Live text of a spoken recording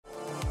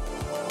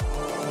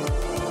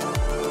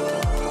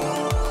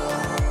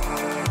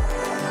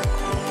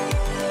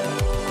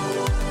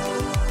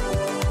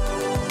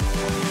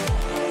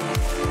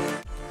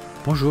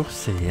Bonjour,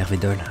 c'est Hervé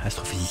Doll,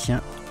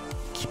 astrophysicien,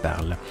 qui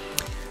parle.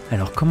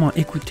 Alors, comment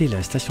écouter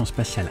la Station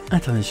Spatiale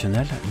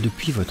Internationale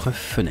depuis votre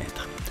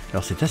fenêtre?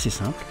 Alors, c'est assez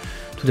simple.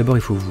 Tout d'abord,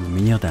 il faut vous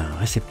munir d'un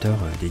récepteur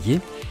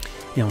dédié.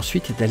 Et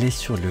ensuite, d'aller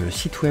sur le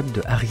site web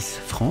de ARIS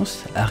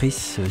France.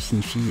 ARIS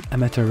signifie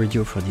Amateur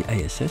Radio for the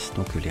ISS,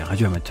 donc les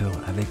radios amateurs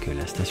avec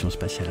la Station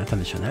Spatiale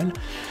Internationale.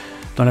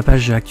 Dans la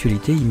page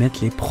actualité, ils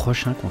mettent les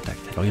prochains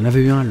contacts. Alors, il y en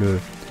avait eu un le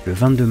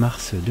 22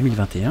 mars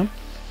 2021,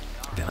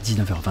 vers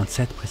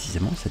 19h27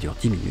 précisément, ça dure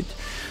 10 minutes.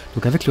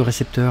 Donc avec le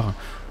récepteur,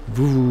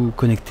 vous vous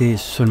connectez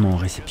seulement en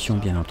réception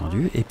bien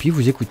entendu, et puis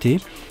vous écoutez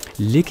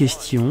les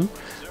questions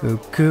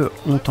que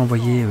ont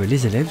envoyées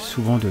les élèves,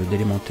 souvent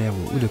d'élémentaire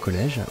ou de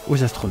collège,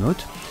 aux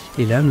astronautes.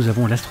 Et là, nous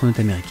avons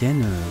l'astronaute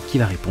américaine qui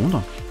va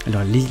répondre.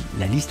 Alors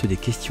la liste des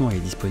questions est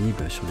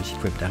disponible sur le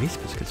site web d'ARIS,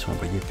 parce qu'elles sont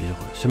envoyées plusieurs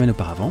semaines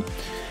auparavant.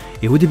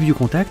 Et au début du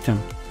contact,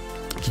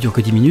 qui dure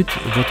que 10 minutes,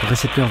 votre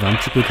récepteur va un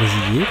petit peu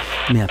grésiller,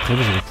 mais après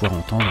vous allez pouvoir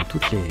entendre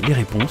toutes les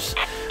réponses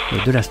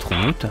de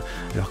l'astronaute.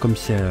 Alors comme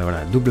c'est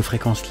double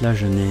fréquence, là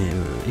je n'ai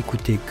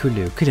écouté que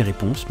les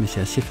réponses, mais c'est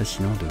assez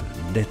fascinant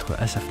d'être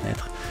à sa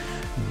fenêtre,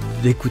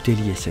 d'écouter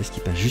l'ISS qui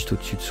passe juste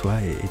au-dessus de soi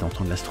et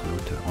d'entendre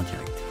l'astronaute en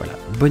direct. Voilà,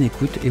 bonne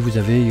écoute, et vous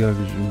avez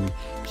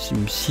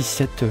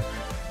 6-7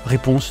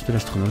 réponses de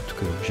l'astronaute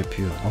que j'ai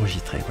pu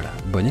enregistrer. Voilà,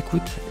 bonne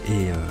écoute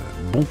et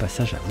bon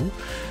passage à vous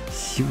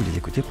si vous les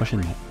écoutez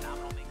prochainement.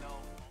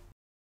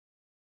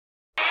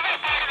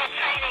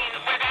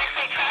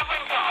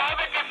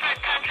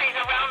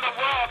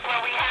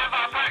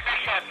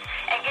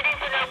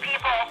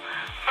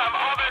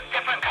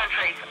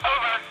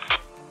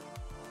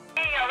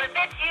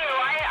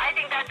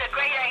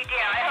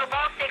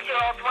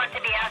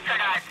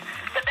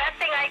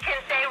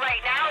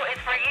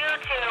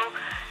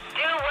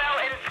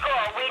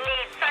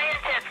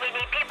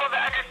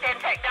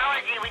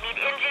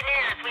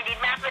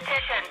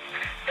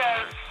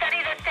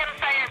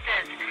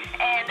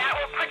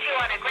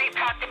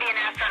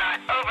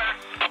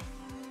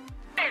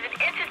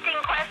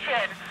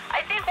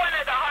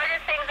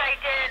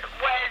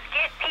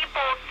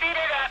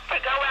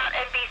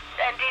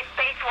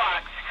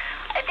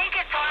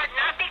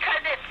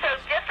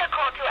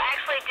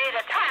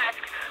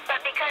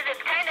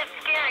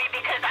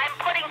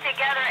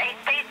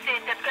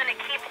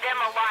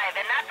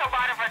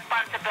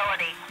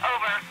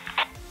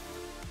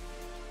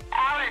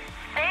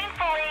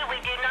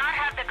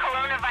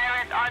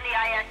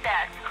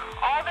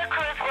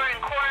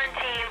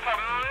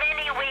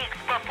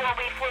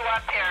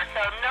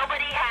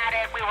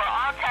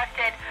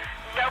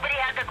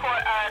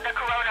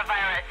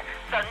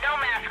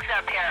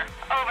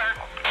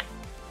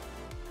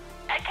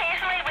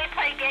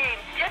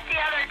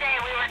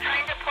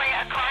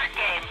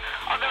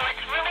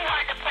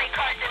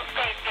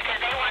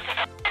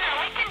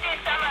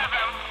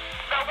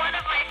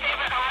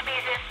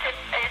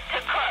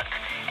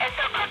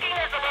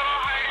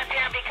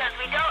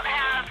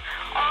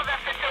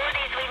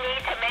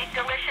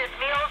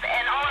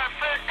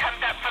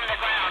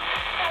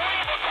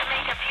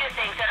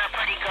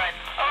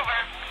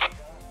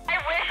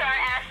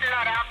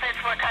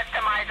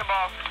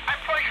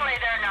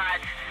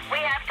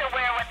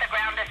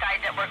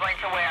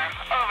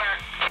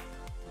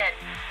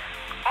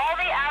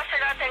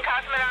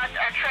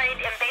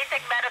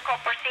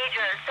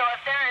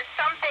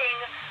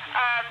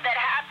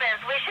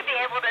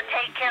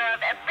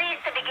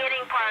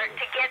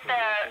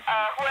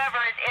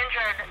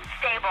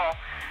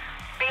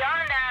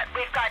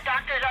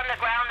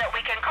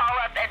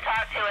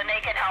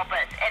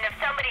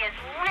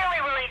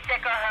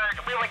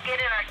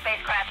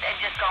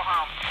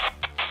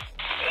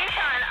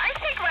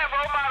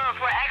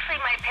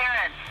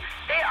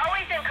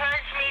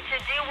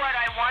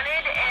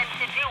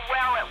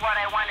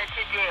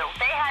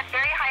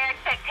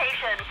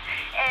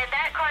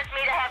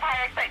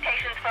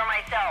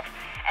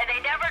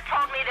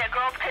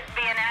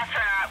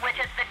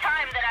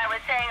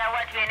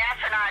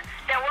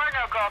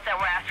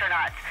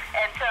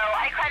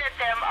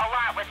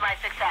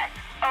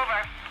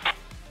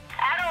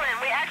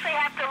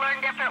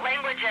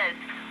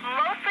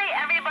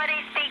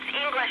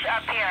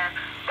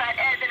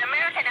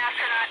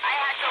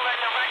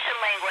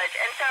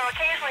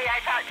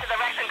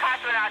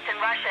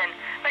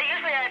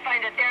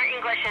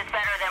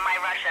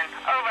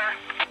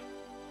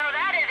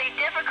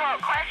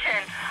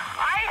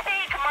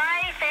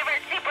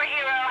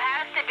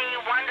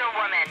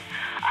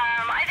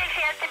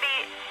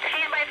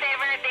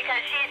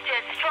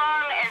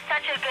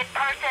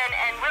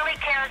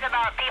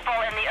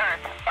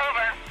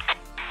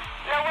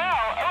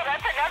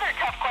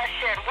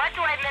 What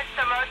do I miss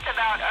the most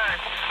about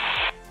Earth?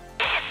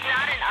 It's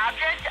not an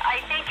object. I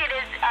think it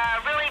is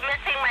really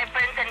missing my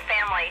friends and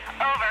family.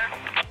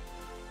 Over.